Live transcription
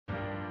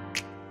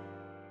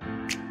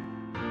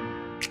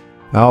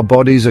Our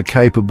bodies are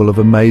capable of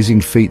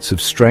amazing feats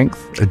of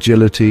strength,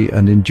 agility,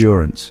 and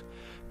endurance.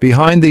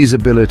 Behind these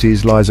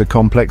abilities lies a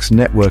complex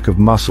network of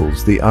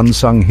muscles, the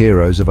unsung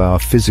heroes of our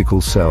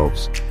physical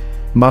selves.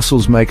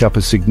 Muscles make up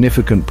a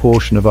significant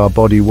portion of our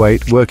body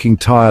weight, working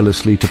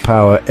tirelessly to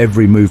power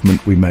every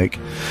movement we make.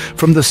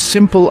 From the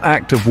simple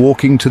act of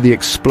walking to the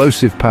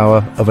explosive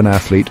power of an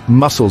athlete,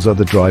 muscles are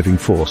the driving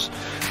force.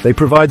 They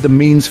provide the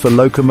means for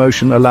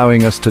locomotion,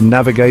 allowing us to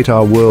navigate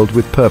our world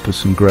with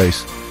purpose and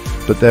grace.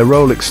 But their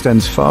role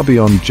extends far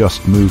beyond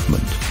just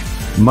movement.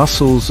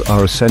 Muscles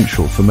are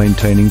essential for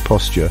maintaining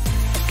posture,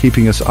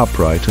 keeping us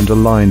upright and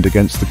aligned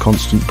against the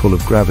constant pull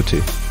of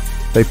gravity.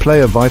 They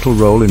play a vital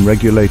role in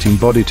regulating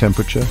body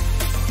temperature,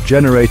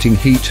 generating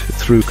heat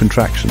through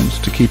contractions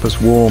to keep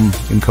us warm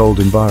in cold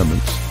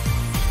environments.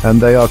 And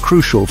they are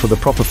crucial for the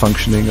proper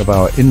functioning of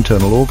our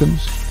internal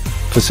organs,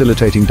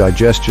 facilitating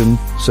digestion,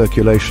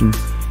 circulation,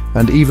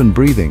 and even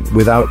breathing.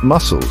 Without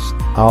muscles,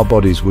 our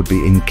bodies would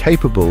be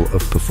incapable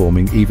of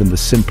performing even the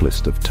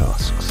simplest of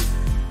tasks.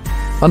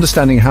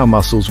 Understanding how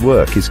muscles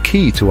work is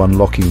key to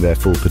unlocking their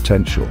full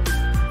potential.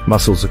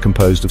 Muscles are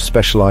composed of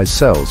specialized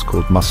cells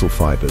called muscle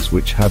fibers,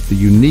 which have the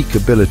unique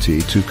ability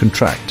to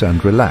contract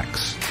and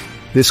relax.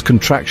 This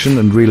contraction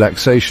and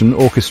relaxation,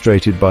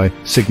 orchestrated by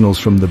signals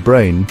from the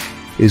brain,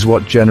 is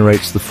what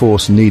generates the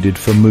force needed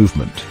for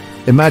movement.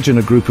 Imagine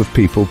a group of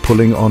people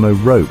pulling on a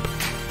rope.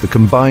 The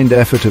combined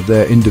effort of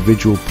their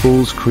individual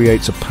pulls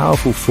creates a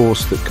powerful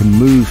force that can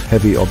move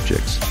heavy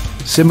objects.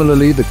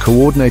 Similarly, the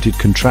coordinated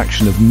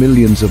contraction of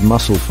millions of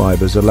muscle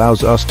fibers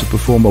allows us to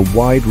perform a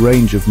wide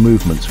range of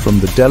movements, from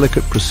the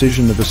delicate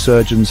precision of a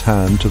surgeon's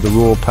hand to the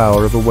raw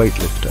power of a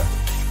weightlifter.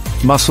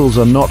 Muscles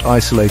are not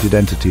isolated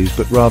entities,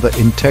 but rather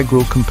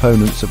integral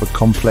components of a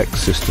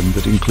complex system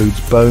that includes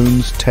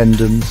bones,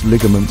 tendons,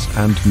 ligaments,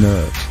 and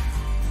nerves.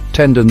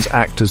 Tendons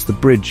act as the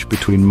bridge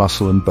between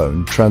muscle and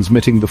bone,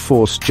 transmitting the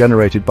force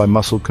generated by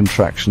muscle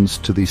contractions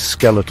to the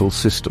skeletal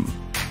system.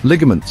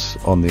 Ligaments,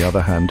 on the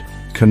other hand,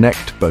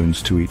 connect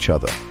bones to each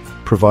other,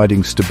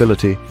 providing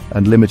stability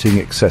and limiting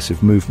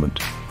excessive movement.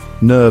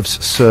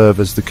 Nerves serve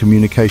as the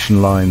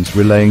communication lines,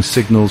 relaying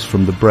signals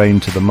from the brain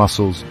to the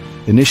muscles,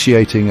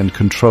 initiating and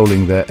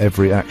controlling their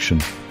every action.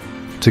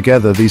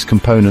 Together, these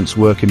components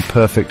work in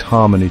perfect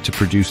harmony to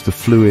produce the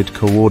fluid,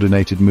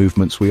 coordinated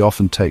movements we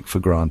often take for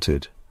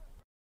granted.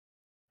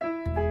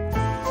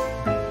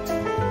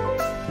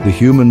 The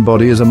human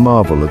body is a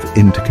marvel of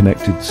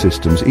interconnected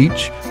systems,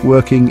 each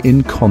working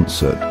in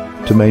concert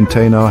to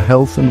maintain our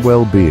health and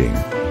well-being.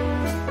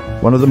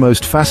 One of the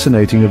most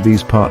fascinating of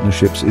these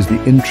partnerships is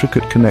the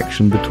intricate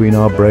connection between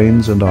our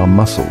brains and our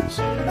muscles.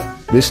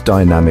 This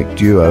dynamic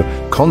duo,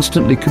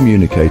 constantly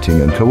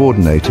communicating and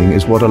coordinating,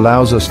 is what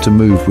allows us to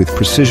move with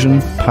precision,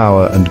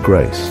 power, and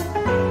grace.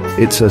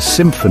 It's a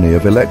symphony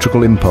of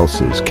electrical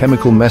impulses,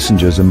 chemical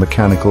messengers, and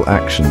mechanical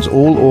actions,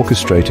 all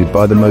orchestrated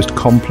by the most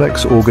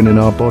complex organ in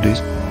our bodies,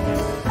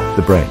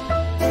 the brain.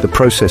 The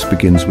process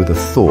begins with a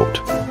thought,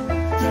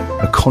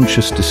 a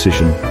conscious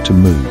decision to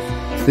move.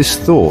 This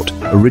thought,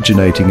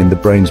 originating in the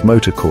brain's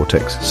motor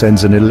cortex,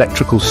 sends an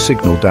electrical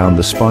signal down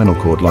the spinal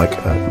cord like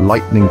a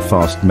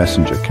lightning-fast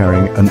messenger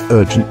carrying an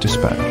urgent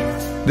dispatch.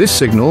 This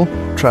signal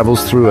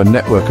travels through a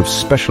network of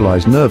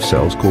specialized nerve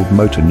cells called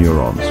motor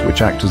neurons,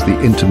 which act as the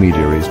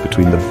intermediaries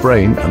between the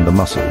brain and the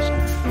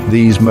muscles.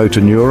 These motor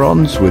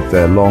neurons, with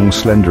their long,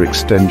 slender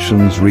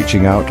extensions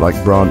reaching out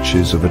like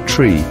branches of a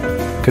tree,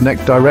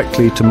 connect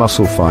directly to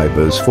muscle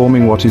fibers,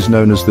 forming what is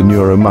known as the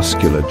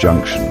neuromuscular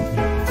junction.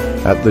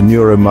 At the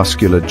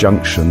neuromuscular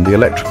junction, the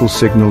electrical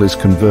signal is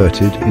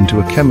converted into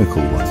a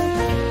chemical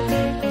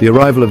one. The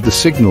arrival of the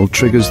signal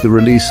triggers the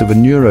release of a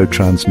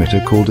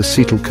neurotransmitter called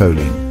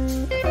acetylcholine,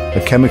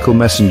 a chemical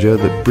messenger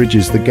that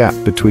bridges the gap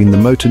between the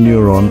motor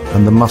neuron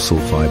and the muscle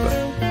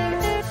fiber.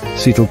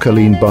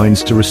 Acetylcholine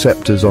binds to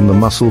receptors on the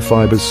muscle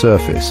fiber's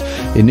surface,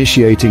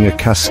 initiating a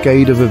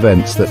cascade of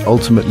events that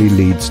ultimately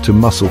leads to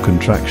muscle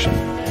contraction.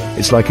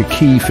 It's like a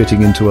key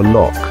fitting into a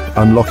lock,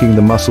 unlocking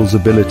the muscle's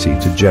ability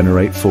to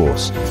generate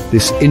force.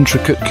 This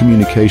intricate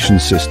communication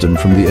system,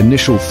 from the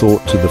initial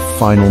thought to the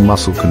final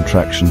muscle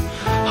contraction,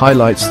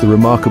 highlights the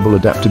remarkable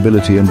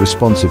adaptability and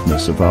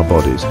responsiveness of our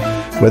bodies.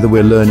 Whether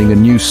we're learning a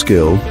new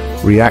skill,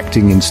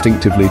 reacting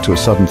instinctively to a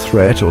sudden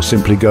threat, or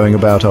simply going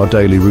about our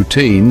daily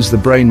routines, the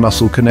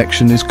brain-muscle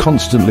connection is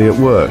constantly at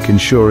work,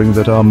 ensuring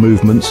that our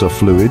movements are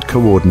fluid,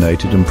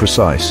 coordinated, and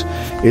precise.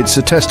 It's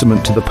a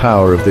testament to the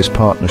power of this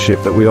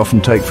partnership that we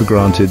often take for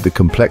granted, the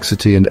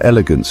complexity and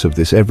elegance of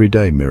this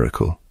everyday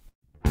miracle.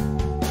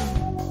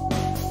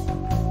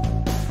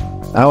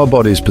 Our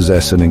bodies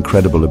possess an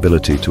incredible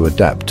ability to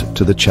adapt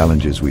to the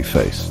challenges we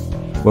face.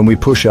 When we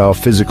push our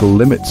physical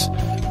limits,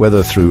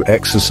 whether through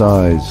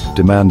exercise,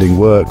 demanding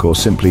work, or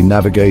simply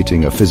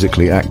navigating a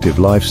physically active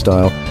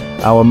lifestyle,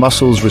 our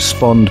muscles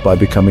respond by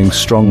becoming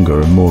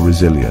stronger and more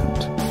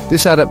resilient.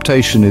 This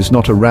adaptation is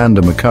not a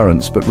random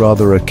occurrence, but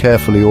rather a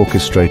carefully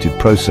orchestrated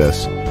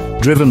process,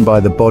 driven by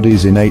the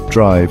body's innate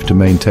drive to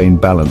maintain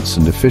balance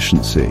and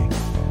efficiency.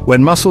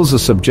 When muscles are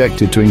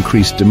subjected to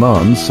increased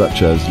demands,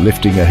 such as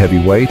lifting a heavy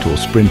weight or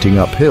sprinting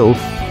uphill,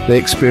 they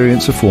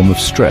experience a form of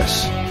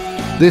stress.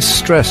 This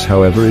stress,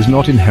 however, is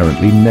not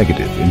inherently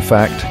negative. In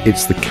fact,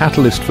 it's the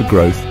catalyst for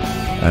growth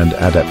and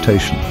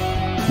adaptation.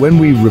 When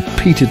we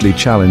repeatedly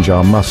challenge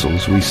our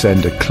muscles, we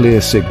send a clear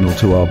signal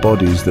to our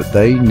bodies that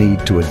they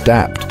need to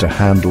adapt to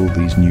handle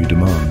these new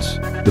demands.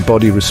 The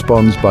body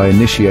responds by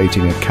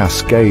initiating a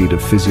cascade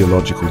of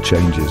physiological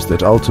changes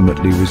that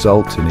ultimately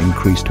result in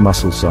increased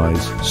muscle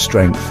size,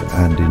 strength,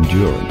 and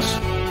endurance.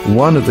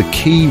 One of the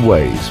key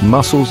ways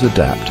muscles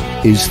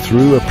adapt is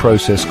through a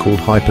process called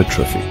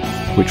hypertrophy,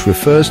 which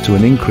refers to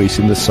an increase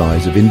in the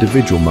size of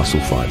individual muscle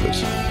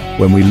fibers.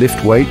 When we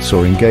lift weights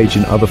or engage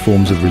in other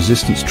forms of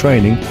resistance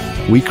training,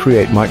 we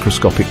create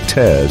microscopic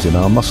tears in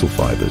our muscle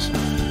fibers.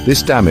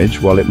 This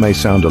damage, while it may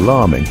sound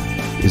alarming,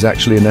 is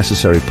actually a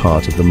necessary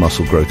part of the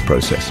muscle growth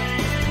process.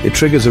 It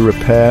triggers a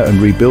repair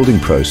and rebuilding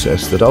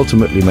process that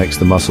ultimately makes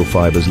the muscle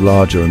fibers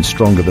larger and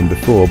stronger than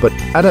before, but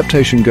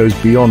adaptation goes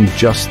beyond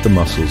just the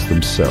muscles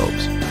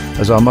themselves.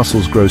 As our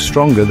muscles grow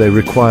stronger, they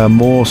require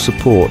more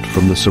support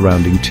from the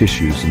surrounding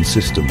tissues and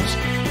systems.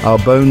 Our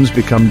bones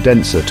become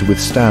denser to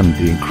withstand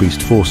the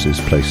increased forces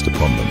placed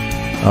upon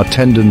them. Our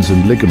tendons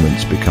and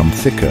ligaments become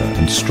thicker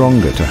and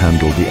stronger to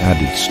handle the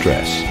added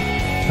stress.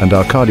 And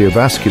our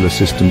cardiovascular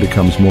system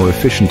becomes more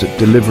efficient at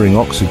delivering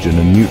oxygen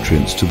and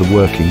nutrients to the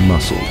working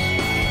muscles.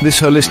 This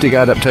holistic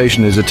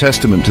adaptation is a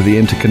testament to the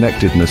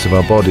interconnectedness of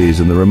our bodies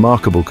and the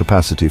remarkable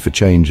capacity for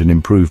change and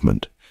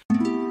improvement.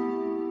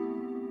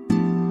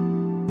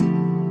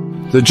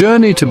 The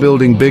journey to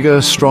building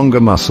bigger,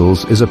 stronger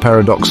muscles is a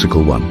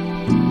paradoxical one.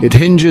 It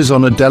hinges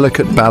on a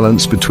delicate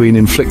balance between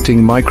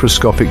inflicting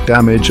microscopic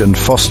damage and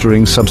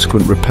fostering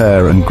subsequent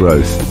repair and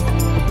growth.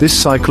 This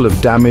cycle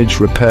of damage,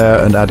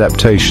 repair, and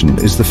adaptation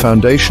is the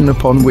foundation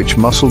upon which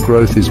muscle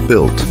growth is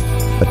built,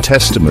 a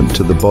testament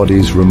to the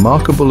body's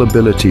remarkable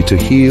ability to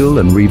heal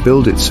and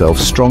rebuild itself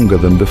stronger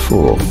than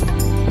before.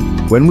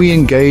 When we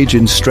engage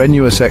in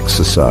strenuous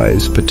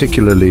exercise,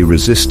 particularly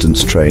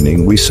resistance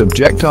training, we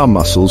subject our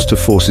muscles to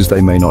forces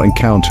they may not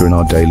encounter in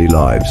our daily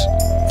lives.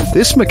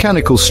 This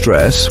mechanical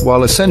stress,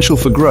 while essential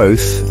for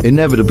growth,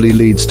 inevitably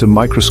leads to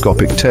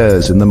microscopic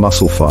tears in the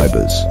muscle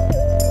fibers.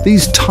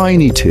 These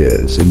tiny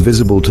tears,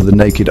 invisible to the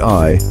naked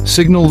eye,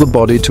 signal the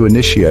body to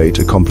initiate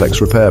a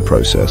complex repair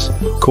process,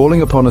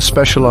 calling upon a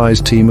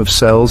specialized team of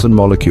cells and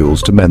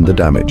molecules to mend the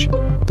damage.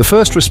 The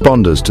first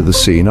responders to the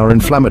scene are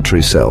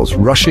inflammatory cells,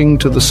 rushing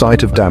to the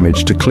site of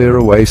damage to clear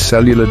away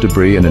cellular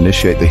debris and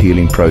initiate the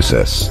healing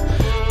process.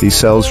 These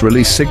cells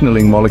release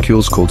signaling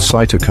molecules called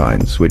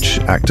cytokines, which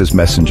act as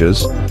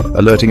messengers,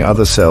 alerting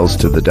other cells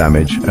to the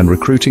damage and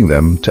recruiting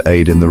them to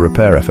aid in the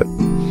repair effort.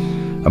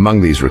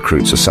 Among these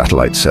recruits are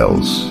satellite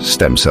cells,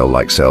 stem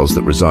cell-like cells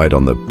that reside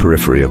on the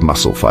periphery of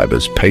muscle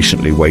fibers,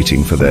 patiently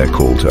waiting for their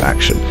call to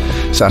action.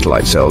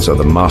 Satellite cells are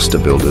the master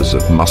builders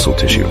of muscle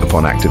tissue.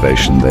 Upon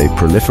activation, they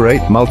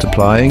proliferate,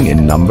 multiplying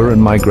in number and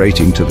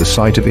migrating to the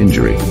site of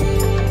injury.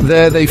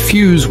 There they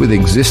fuse with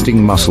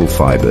existing muscle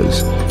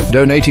fibers,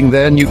 donating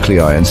their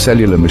nuclei and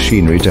cellular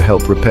machinery to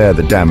help repair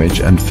the damage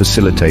and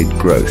facilitate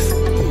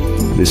growth.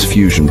 This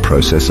fusion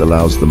process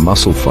allows the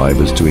muscle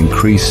fibers to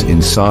increase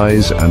in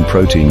size and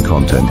protein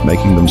content,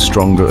 making them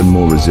stronger and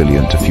more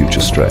resilient to future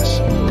stress.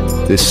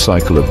 This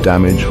cycle of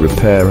damage,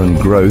 repair, and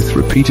growth,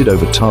 repeated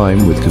over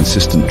time with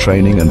consistent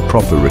training and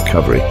proper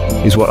recovery,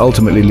 is what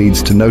ultimately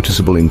leads to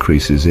noticeable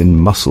increases in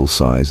muscle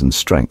size and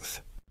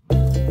strength.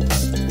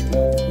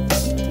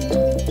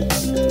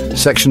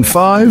 Section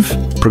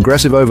 5.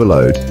 Progressive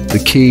overload,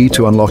 the key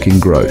to unlocking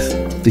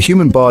growth. The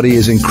human body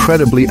is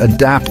incredibly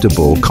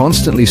adaptable,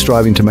 constantly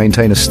striving to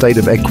maintain a state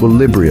of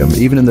equilibrium,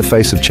 even in the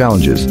face of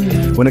challenges.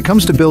 When it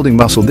comes to building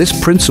muscle, this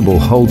principle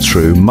holds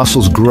true.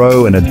 Muscles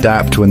grow and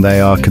adapt when they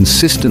are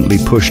consistently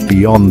pushed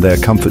beyond their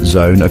comfort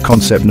zone, a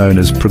concept known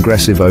as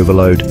progressive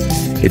overload.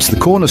 It's the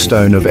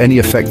cornerstone of any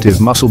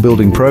effective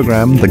muscle-building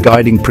program, the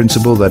guiding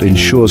principle that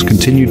ensures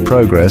continued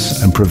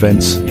progress and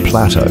prevents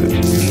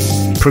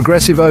plateaus.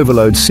 Progressive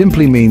overload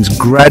simply means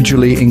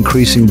gradually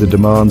increasing the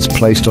demands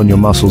placed on your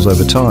muscles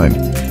over time.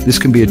 This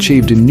can be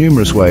achieved in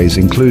numerous ways,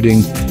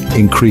 including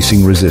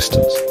increasing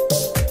resistance.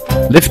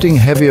 Lifting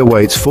heavier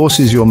weights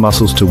forces your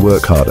muscles to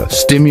work harder,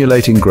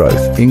 stimulating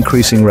growth,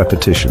 increasing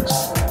repetitions.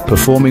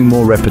 Performing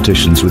more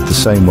repetitions with the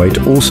same weight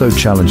also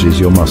challenges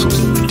your muscles.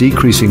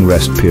 Decreasing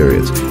rest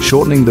periods,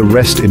 shortening the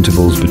rest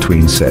intervals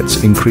between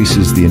sets,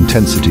 increases the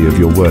intensity of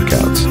your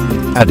workouts.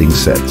 Adding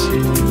sets.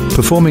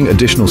 Performing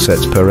additional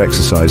sets per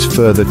exercise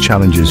further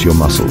challenges your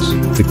muscles.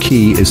 The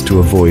key is to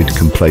avoid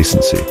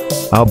complacency.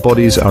 Our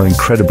bodies are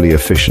incredibly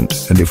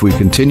efficient, and if we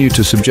continue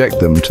to subject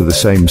them to the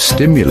same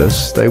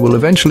stimulus, they will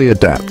eventually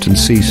adapt and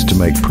cease to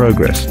make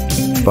progress.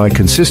 By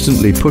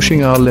consistently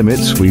pushing our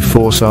limits, we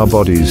force our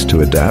bodies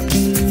to adapt,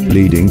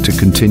 leading to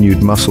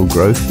continued muscle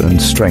growth and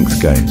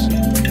strength gains.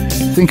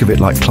 Think of it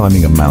like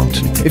climbing a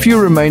mountain. If you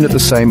remain at the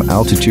same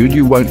altitude,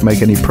 you won't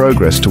make any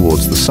progress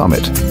towards the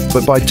summit.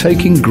 But by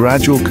taking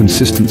gradual,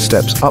 consistent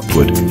steps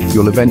upward,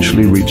 you'll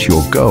eventually reach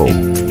your goal.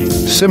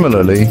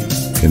 Similarly,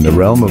 in the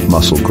realm of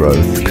muscle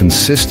growth,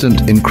 consistent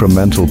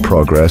incremental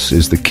progress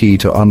is the key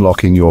to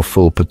unlocking your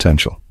full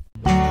potential.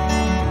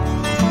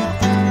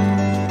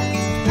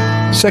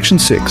 Section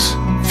 6.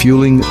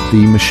 Fueling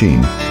the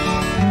machine.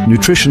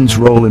 Nutrition's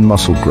role in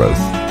muscle growth.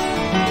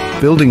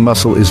 Building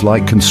muscle is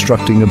like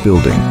constructing a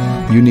building.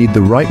 You need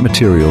the right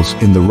materials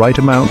in the right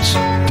amounts,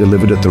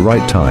 delivered at the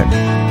right time,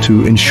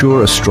 to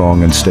ensure a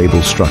strong and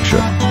stable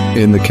structure.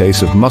 In the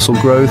case of muscle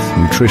growth,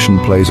 nutrition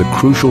plays a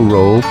crucial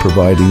role,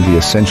 providing the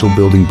essential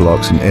building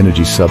blocks and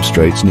energy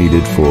substrates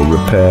needed for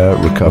repair,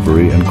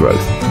 recovery, and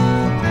growth.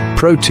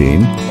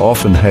 Protein,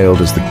 often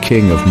hailed as the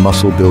king of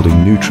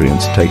muscle-building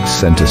nutrients, takes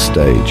center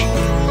stage.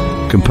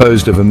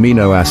 Composed of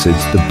amino acids,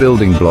 the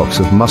building blocks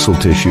of muscle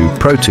tissue,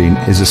 protein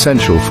is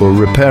essential for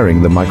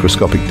repairing the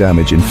microscopic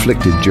damage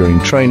inflicted during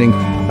training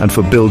and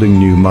for building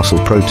new muscle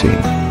protein.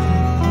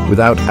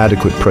 Without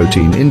adequate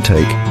protein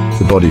intake,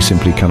 the body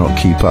simply cannot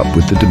keep up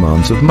with the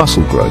demands of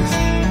muscle growth.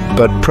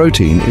 But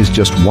protein is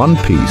just one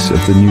piece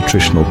of the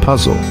nutritional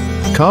puzzle.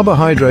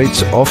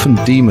 Carbohydrates, often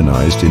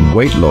demonized in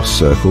weight loss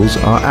circles,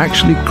 are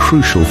actually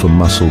crucial for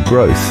muscle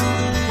growth.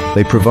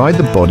 They provide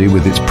the body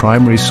with its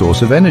primary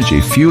source of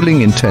energy,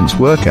 fueling intense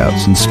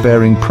workouts and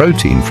sparing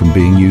protein from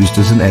being used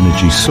as an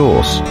energy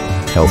source.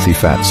 Healthy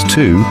fats,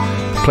 too,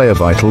 play a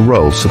vital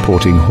role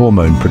supporting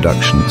hormone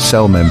production,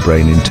 cell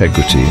membrane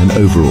integrity, and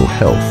overall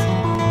health.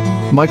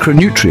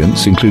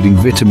 Micronutrients, including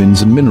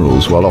vitamins and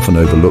minerals, while often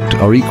overlooked,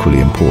 are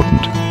equally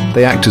important.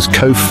 They act as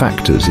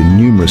cofactors in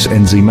numerous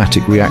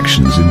enzymatic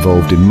reactions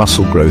involved in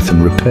muscle growth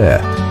and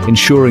repair,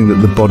 ensuring that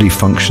the body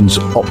functions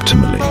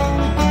optimally.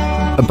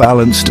 A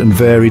balanced and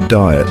varied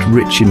diet,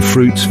 rich in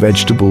fruits,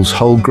 vegetables,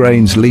 whole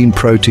grains, lean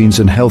proteins,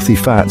 and healthy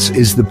fats,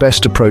 is the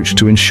best approach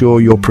to ensure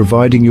you're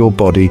providing your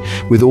body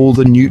with all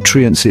the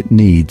nutrients it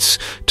needs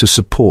to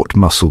support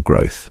muscle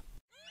growth.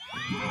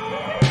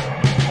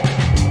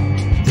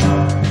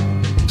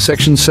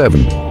 Section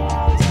 7.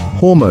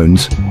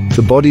 Hormones,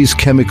 the body's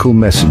chemical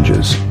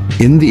messengers.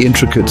 In the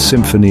intricate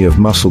symphony of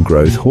muscle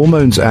growth,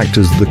 hormones act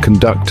as the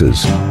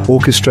conductors,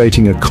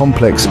 orchestrating a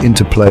complex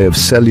interplay of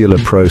cellular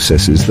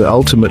processes that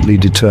ultimately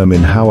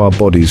determine how our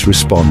bodies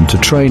respond to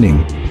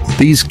training.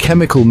 These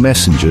chemical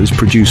messengers,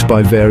 produced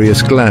by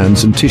various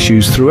glands and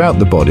tissues throughout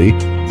the body,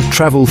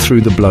 travel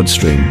through the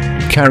bloodstream,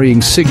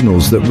 carrying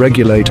signals that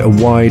regulate a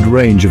wide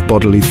range of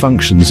bodily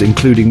functions,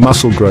 including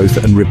muscle growth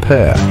and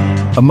repair.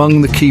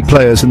 Among the key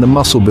players in the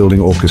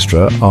muscle-building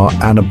orchestra are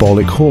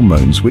anabolic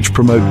hormones, which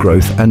promote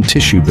growth and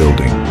tissue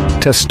building.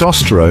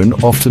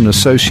 Testosterone, often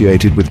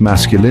associated with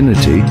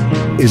masculinity,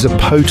 is a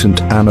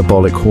potent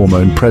anabolic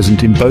hormone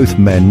present in both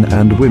men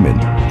and women,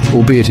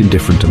 albeit in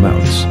different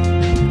amounts.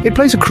 It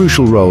plays a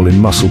crucial role in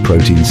muscle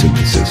protein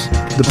synthesis,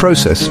 the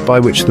process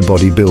by which the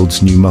body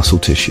builds new muscle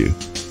tissue.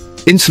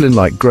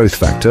 Insulin-like growth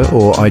factor,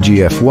 or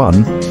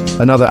IGF-1,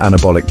 another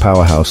anabolic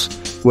powerhouse,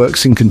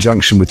 works in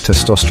conjunction with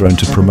testosterone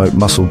to promote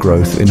muscle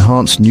growth,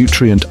 enhance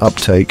nutrient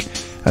uptake,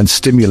 and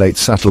stimulate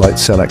satellite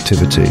cell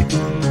activity.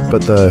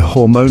 But the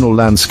hormonal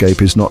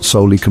landscape is not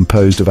solely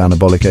composed of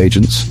anabolic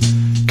agents.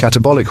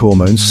 Catabolic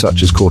hormones,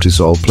 such as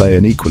cortisol, play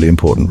an equally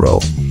important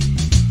role.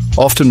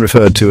 Often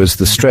referred to as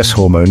the stress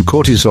hormone,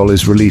 cortisol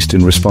is released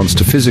in response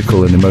to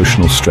physical and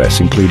emotional stress,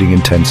 including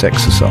intense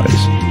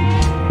exercise.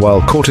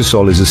 While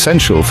cortisol is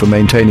essential for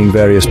maintaining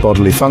various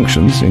bodily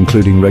functions,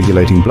 including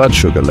regulating blood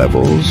sugar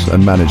levels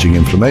and managing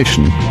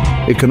inflammation,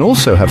 it can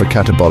also have a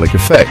catabolic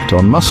effect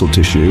on muscle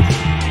tissue,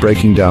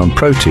 breaking down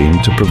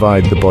protein to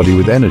provide the body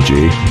with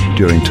energy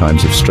during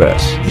times of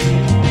stress.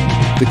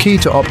 The key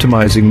to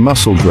optimizing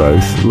muscle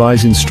growth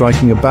lies in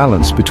striking a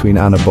balance between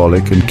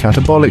anabolic and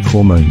catabolic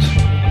hormones.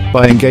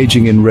 By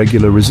engaging in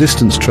regular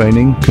resistance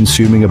training,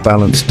 consuming a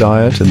balanced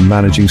diet, and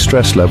managing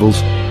stress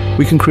levels,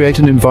 we can create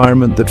an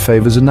environment that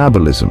favors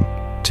anabolism,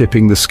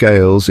 tipping the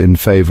scales in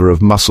favor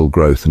of muscle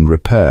growth and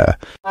repair.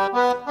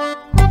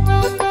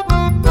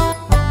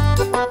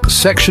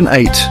 Section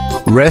 8.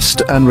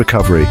 Rest and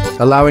recovery.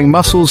 Allowing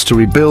muscles to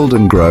rebuild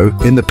and grow.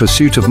 In the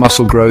pursuit of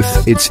muscle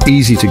growth, it's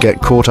easy to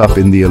get caught up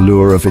in the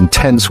allure of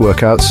intense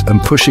workouts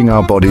and pushing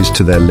our bodies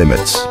to their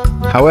limits.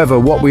 However,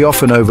 what we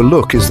often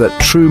overlook is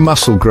that true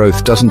muscle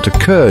growth doesn't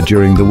occur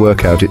during the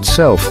workout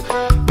itself,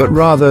 but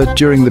rather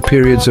during the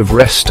periods of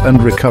rest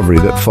and recovery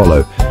that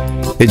follow.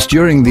 It's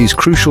during these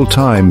crucial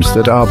times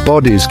that our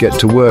bodies get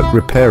to work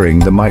repairing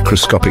the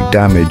microscopic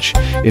damage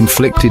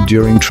inflicted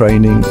during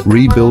training,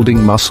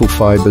 rebuilding muscle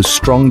fibers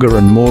stronger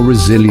and more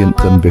resilient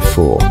than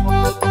before.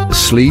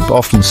 Sleep,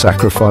 often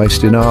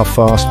sacrificed in our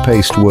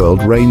fast-paced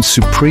world, reigns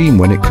supreme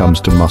when it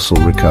comes to muscle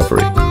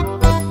recovery.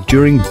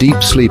 During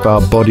deep sleep,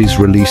 our bodies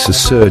release a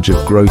surge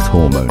of growth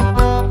hormone,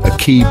 a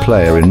key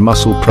player in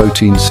muscle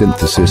protein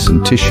synthesis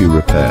and tissue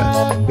repair.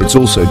 It's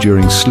also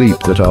during sleep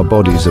that our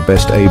bodies are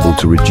best able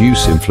to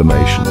reduce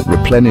inflammation,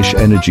 replenish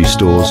energy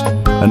stores,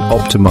 and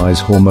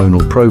optimize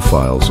hormonal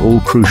profiles, all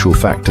crucial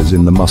factors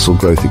in the muscle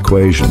growth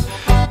equation.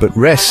 But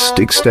rest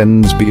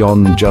extends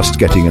beyond just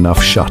getting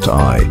enough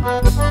shut-eye.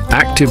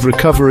 Active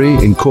recovery,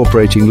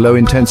 incorporating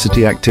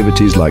low-intensity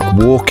activities like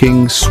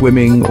walking,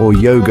 swimming, or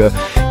yoga,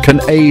 can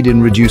aid in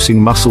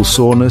reducing muscle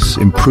soreness,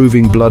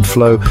 improving blood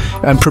flow,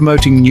 and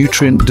promoting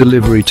nutrient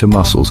delivery to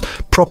muscles.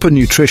 Proper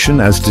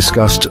nutrition, as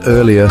discussed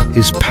earlier,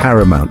 is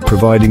paramount,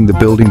 providing the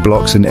building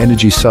blocks and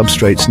energy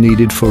substrates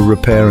needed for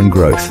repair and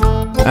growth.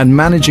 And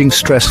managing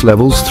stress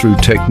levels through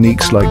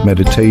techniques like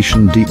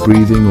meditation, deep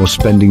breathing, or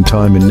spending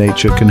time in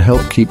nature can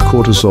help keep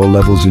cortisol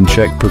levels in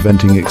check,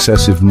 preventing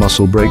excessive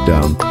muscle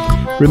breakdown.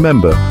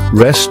 Remember,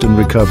 rest and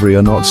recovery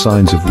are not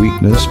signs of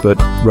weakness, but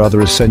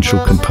rather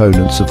essential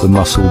components of the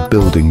muscle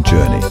building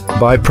journey.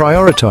 By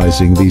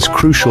prioritizing these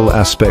crucial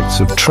aspects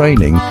of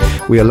training,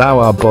 we allow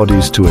our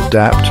bodies to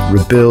adapt,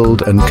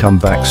 rebuild, and come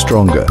back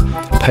stronger,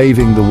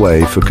 paving the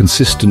way for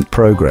consistent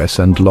progress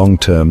and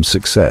long-term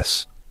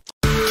success.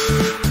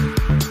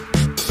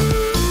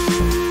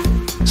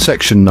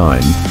 Section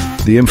 9.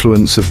 The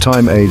influence of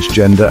time, age,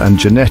 gender, and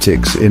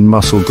genetics in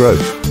muscle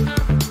growth.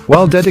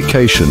 While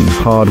dedication,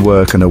 hard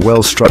work, and a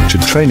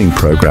well-structured training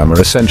program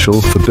are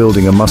essential for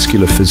building a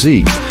muscular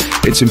physique,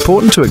 it's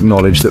important to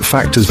acknowledge that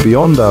factors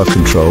beyond our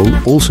control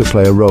also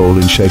play a role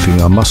in shaping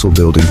our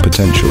muscle-building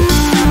potential.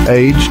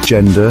 Age,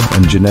 gender,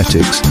 and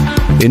genetics,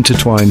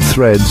 intertwined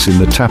threads in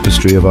the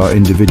tapestry of our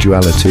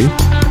individuality,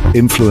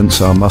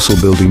 influence our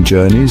muscle-building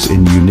journeys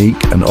in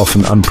unique and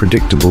often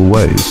unpredictable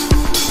ways.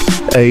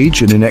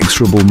 Age, an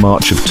inexorable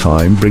march of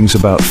time, brings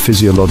about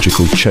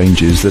physiological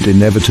changes that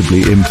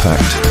inevitably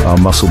impact our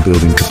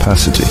muscle-building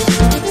capacity.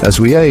 As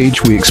we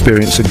age, we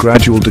experience a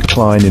gradual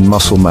decline in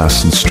muscle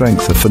mass and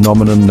strength, a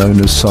phenomenon known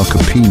as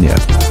sarcopenia.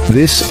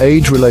 This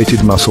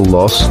age-related muscle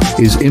loss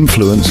is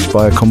influenced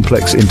by a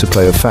complex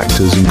interplay of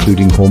factors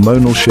including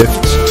hormonal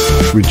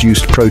shifts,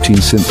 reduced protein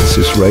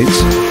synthesis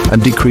rates,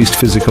 and decreased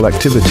physical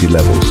activity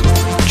levels.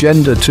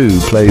 Gender, too,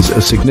 plays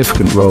a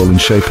significant role in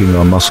shaping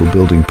our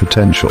muscle-building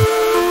potential.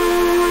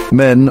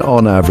 Men,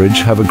 on average,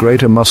 have a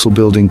greater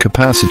muscle-building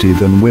capacity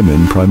than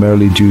women,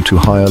 primarily due to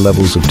higher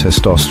levels of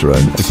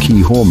testosterone, a key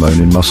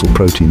hormone in muscle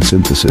protein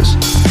synthesis.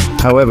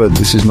 However,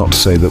 this is not to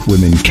say that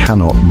women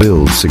cannot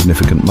build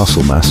significant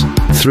muscle mass.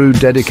 Through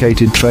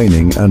dedicated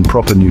training and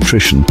proper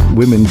nutrition,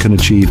 women can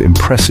achieve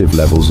impressive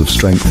levels of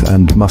strength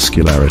and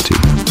muscularity.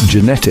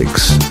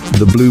 Genetics,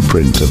 the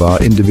blueprint of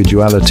our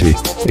individuality,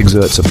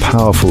 exerts a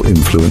powerful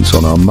influence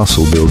on our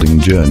muscle-building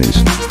journeys.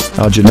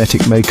 Our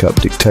genetic makeup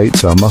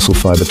dictates our muscle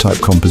fiber type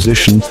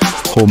composition,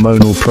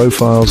 hormonal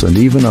profiles, and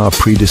even our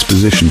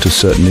predisposition to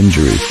certain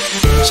injuries.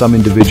 Some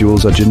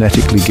individuals are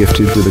genetically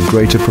gifted with a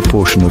greater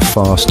proportion of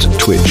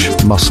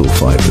fast-twitch muscle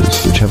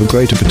fibers, which have a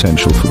greater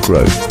potential for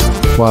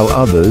growth, while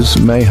others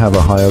may have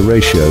a higher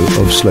ratio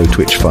of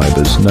slow-twitch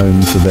fibers,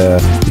 known for their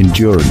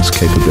endurance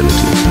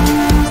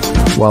capabilities.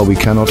 While we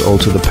cannot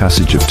alter the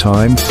passage of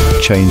time,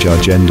 change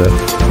our gender,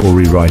 or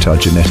rewrite our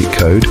genetic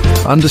code,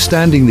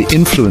 understanding the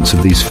influence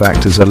of these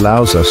factors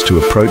allows us to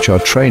approach our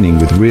training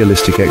with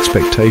realistic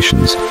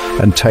expectations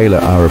and tailor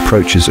our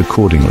approaches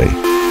accordingly.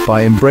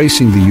 By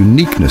embracing the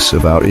uniqueness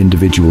of our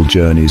individual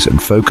journeys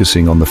and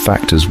focusing on the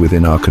factors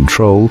within our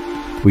control,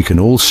 we can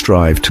all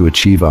strive to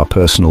achieve our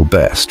personal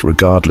best,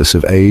 regardless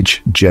of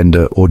age,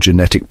 gender, or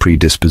genetic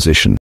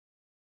predisposition.